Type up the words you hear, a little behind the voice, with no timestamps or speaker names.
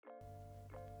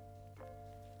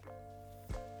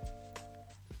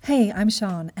Hey, I'm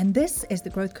Sean, and this is the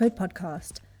Growth Code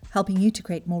Podcast, helping you to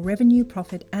create more revenue,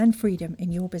 profit, and freedom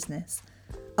in your business.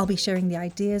 I'll be sharing the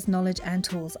ideas, knowledge, and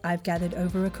tools I've gathered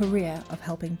over a career of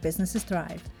helping businesses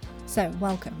thrive. So,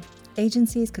 welcome,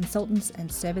 agencies, consultants,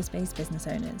 and service-based business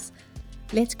owners.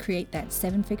 Let's create that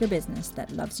seven-figure business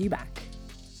that loves you back.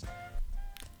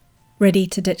 Ready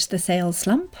to ditch the sales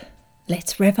slump?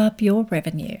 Let's rev up your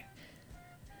revenue.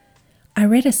 I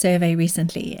read a survey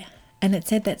recently, and it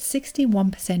said that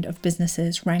 61% of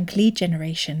businesses rank lead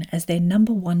generation as their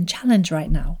number one challenge right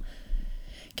now.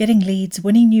 Getting leads,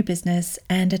 winning new business,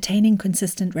 and attaining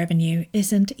consistent revenue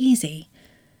isn't easy.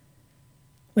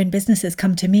 When businesses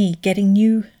come to me, getting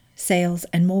new sales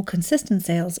and more consistent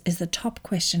sales is the top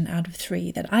question out of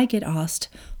 3 that I get asked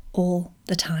all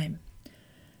the time.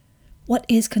 What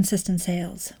is consistent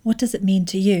sales? What does it mean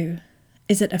to you?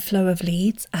 Is it a flow of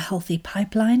leads, a healthy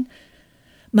pipeline,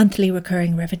 monthly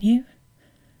recurring revenue?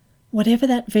 Whatever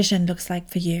that vision looks like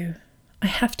for you, I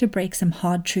have to break some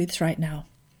hard truths right now.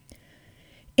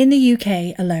 In the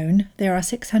UK alone, there are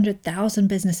 600,000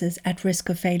 businesses at risk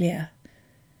of failure.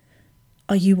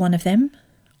 Are you one of them?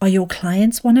 Are your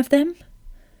clients one of them?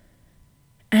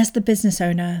 As the business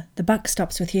owner, the buck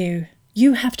stops with you.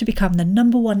 You have to become the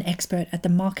number one expert at the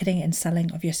marketing and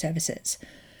selling of your services.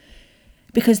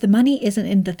 Because the money isn't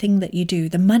in the thing that you do.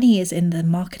 The money is in the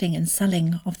marketing and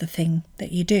selling of the thing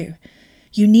that you do.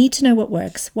 You need to know what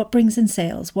works, what brings in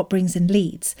sales, what brings in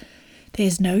leads.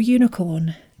 There's no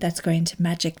unicorn that's going to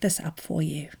magic this up for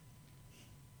you.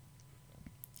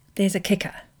 There's a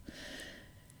kicker.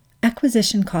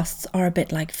 Acquisition costs are a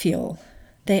bit like fuel.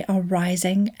 They are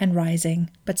rising and rising,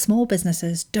 but small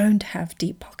businesses don't have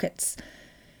deep pockets.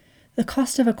 The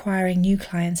cost of acquiring new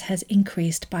clients has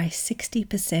increased by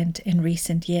 60% in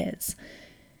recent years.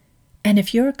 And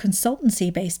if you're a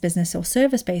consultancy-based business or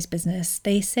service-based business,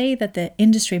 they say that the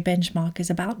industry benchmark is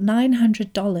about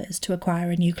 $900 to acquire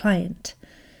a new client.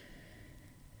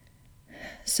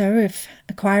 So if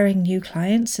acquiring new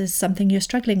clients is something you're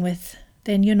struggling with,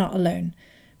 then you're not alone,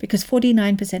 because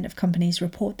 49% of companies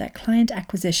report that client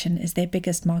acquisition is their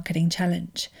biggest marketing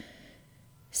challenge.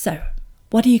 So,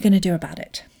 what are you going to do about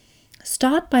it?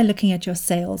 Start by looking at your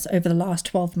sales over the last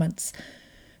 12 months.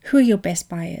 Who are your best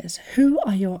buyers? Who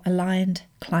are your aligned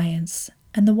clients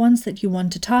and the ones that you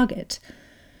want to target?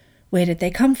 Where did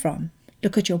they come from?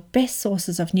 Look at your best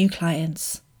sources of new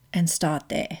clients and start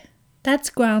there. That's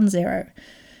ground zero.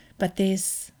 But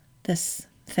there's this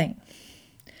thing.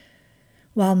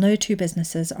 While no two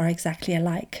businesses are exactly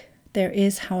alike, there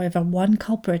is, however, one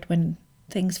culprit when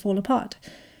things fall apart.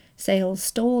 Sales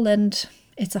stall and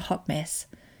it's a hot mess.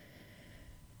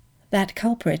 That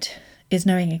culprit is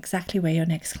knowing exactly where your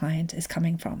next client is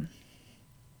coming from.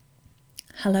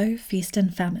 Hello, feast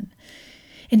and famine.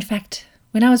 In fact,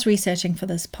 when I was researching for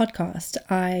this podcast,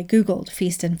 I Googled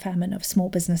feast and famine of small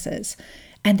businesses,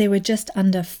 and there were just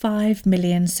under 5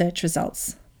 million search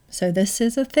results. So this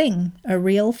is a thing, a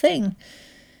real thing.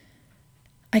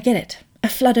 I get it. A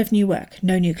flood of new work,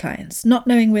 no new clients, not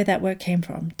knowing where that work came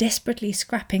from, desperately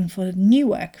scrapping for new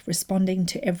work, responding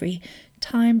to every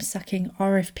time-sucking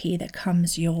RFP that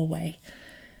comes your way.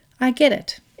 I get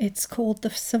it. It's called the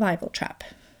survival trap.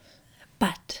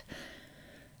 But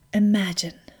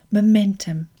imagine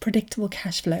momentum, predictable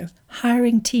cash flow,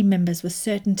 hiring team members with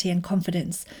certainty and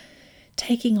confidence,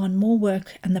 taking on more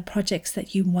work and the projects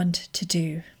that you want to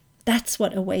do. That's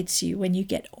what awaits you when you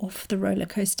get off the roller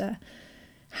coaster.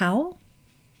 How?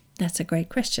 That's a great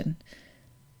question.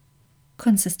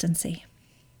 Consistency.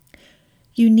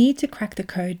 You need to crack the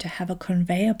code to have a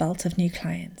conveyor belt of new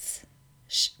clients.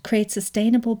 Create a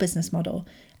sustainable business model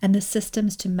and the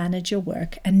systems to manage your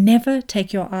work and never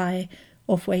take your eye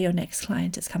off where your next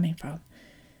client is coming from.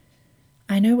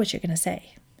 I know what you're going to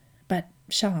say, but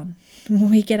Sean,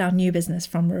 we get our new business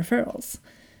from referrals.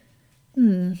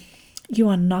 You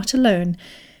are not alone.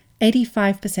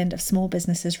 85% of small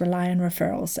businesses rely on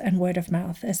referrals and word of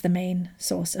mouth as the main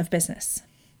source of business.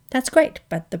 That's great,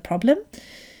 but the problem?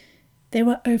 There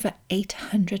were over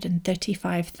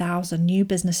 835,000 new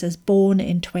businesses born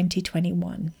in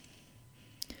 2021.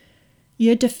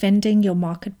 You're defending your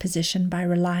market position by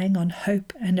relying on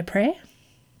hope and a prayer?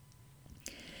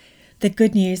 The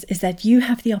good news is that you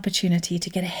have the opportunity to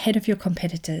get ahead of your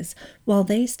competitors while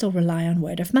they still rely on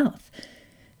word of mouth.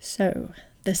 So,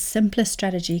 the simplest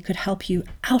strategy could help you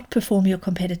outperform your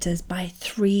competitors by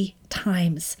 3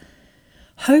 times.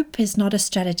 Hope is not a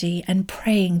strategy and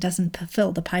praying doesn't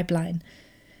fulfill the pipeline.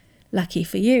 Lucky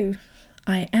for you,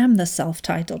 I am the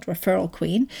self-titled referral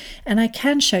queen, and I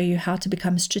can show you how to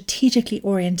become strategically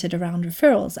oriented around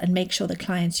referrals and make sure the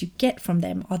clients you get from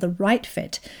them are the right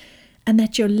fit and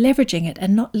that you're leveraging it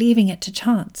and not leaving it to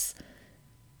chance.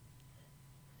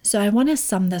 So I want to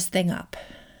sum this thing up.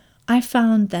 I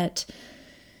found that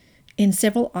in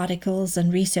several articles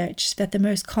and research that the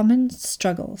most common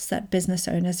struggles that business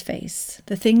owners face,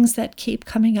 the things that keep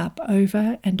coming up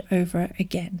over and over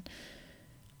again,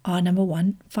 are number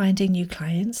one, finding new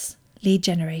clients, lead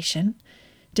generation,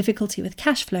 difficulty with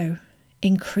cash flow,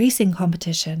 increasing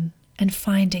competition, and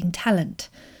finding talent.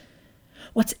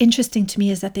 What's interesting to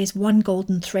me is that there's one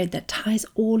golden thread that ties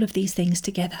all of these things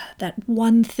together, that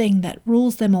one thing that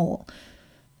rules them all: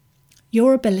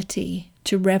 your ability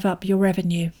to rev up your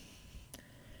revenue.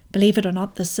 Believe it or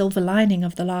not, the silver lining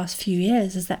of the last few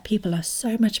years is that people are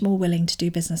so much more willing to do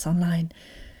business online.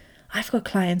 I've got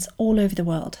clients all over the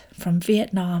world, from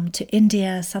Vietnam to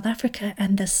India, South Africa,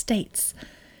 and the States.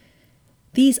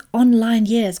 These online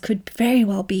years could very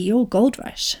well be your gold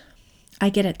rush. I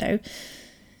get it though.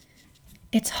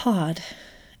 It's hard,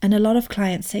 and a lot of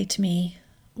clients say to me,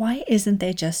 why isn't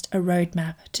there just a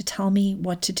roadmap to tell me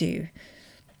what to do?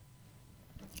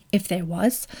 If there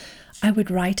was, I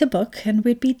would write a book and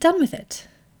we'd be done with it.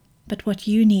 But what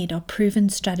you need are proven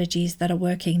strategies that are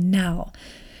working now,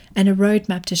 and a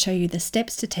roadmap to show you the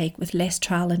steps to take with less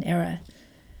trial and error.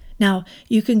 Now,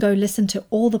 you can go listen to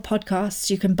all the podcasts,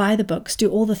 you can buy the books,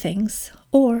 do all the things,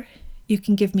 or you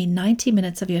can give me 90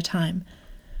 minutes of your time.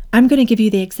 I'm going to give you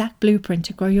the exact blueprint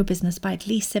to grow your business by at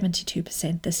least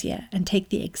 72% this year and take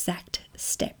the exact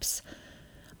steps.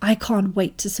 I can't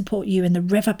wait to support you in the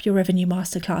Rev Up Your Revenue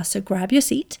Masterclass, so grab your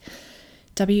seat,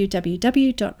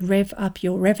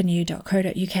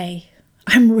 www.revupyourrevenue.co.uk.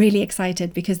 I'm really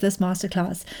excited because this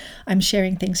masterclass, I'm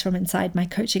sharing things from inside my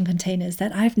coaching containers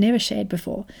that I've never shared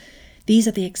before. These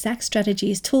are the exact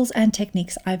strategies, tools, and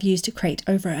techniques I've used to create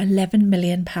over £11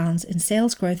 million in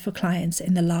sales growth for clients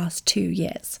in the last 2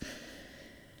 years.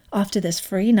 After this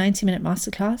free 90-minute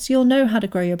masterclass, you'll know how to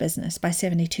grow your business by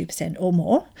 72% or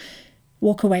more,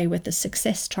 walk away with the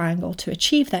success triangle to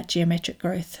achieve that geometric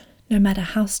growth, no matter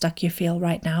how stuck you feel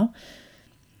right now.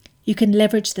 You can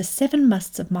leverage the 7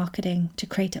 musts of marketing to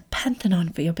create a pantheon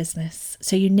for your business,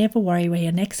 so you never worry where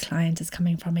your next client is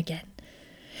coming from again.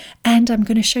 And I'm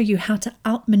going to show you how to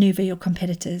outmaneuver your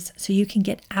competitors so you can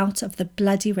get out of the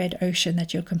bloody red ocean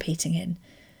that you're competing in.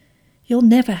 You'll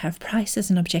never have price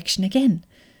as an objection again.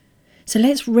 So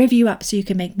let's rev you up so you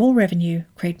can make more revenue,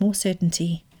 create more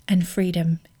certainty and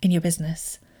freedom in your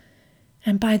business.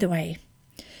 And by the way,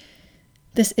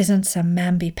 this isn't some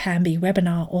mamby-pamby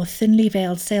webinar or thinly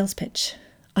veiled sales pitch.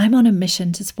 I'm on a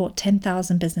mission to support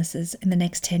 10,000 businesses in the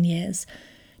next 10 years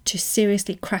to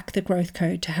seriously crack the growth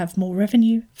code to have more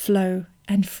revenue, flow,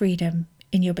 and freedom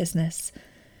in your business.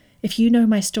 If you know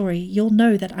my story, you'll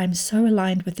know that I'm so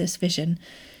aligned with this vision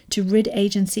to rid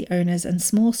agency owners and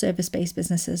small service-based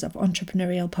businesses of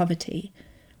entrepreneurial poverty,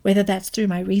 whether that's through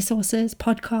my resources,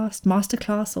 podcast,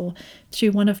 masterclass, or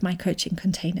through one of my coaching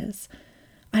containers.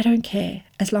 I don't care,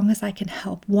 as long as I can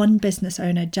help one business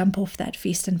owner jump off that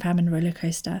feast and famine roller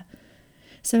coaster.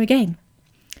 So again,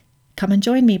 come and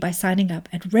join me by signing up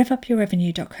at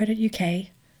revupyourrevenue.co.uk,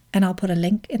 and I'll put a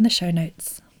link in the show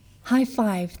notes. High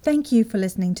five. Thank you for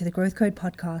listening to the Growth Code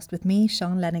podcast with me,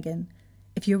 Sean Lanigan.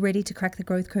 If you're ready to crack the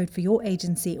growth code for your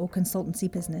agency or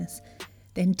consultancy business,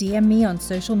 then DM me on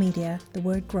social media, the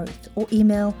word growth, or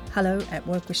email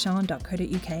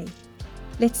hello@workwithsean.co.uk.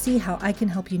 Let's see how I can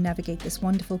help you navigate this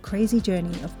wonderful, crazy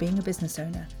journey of being a business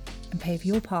owner and pave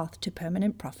your path to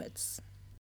permanent profits.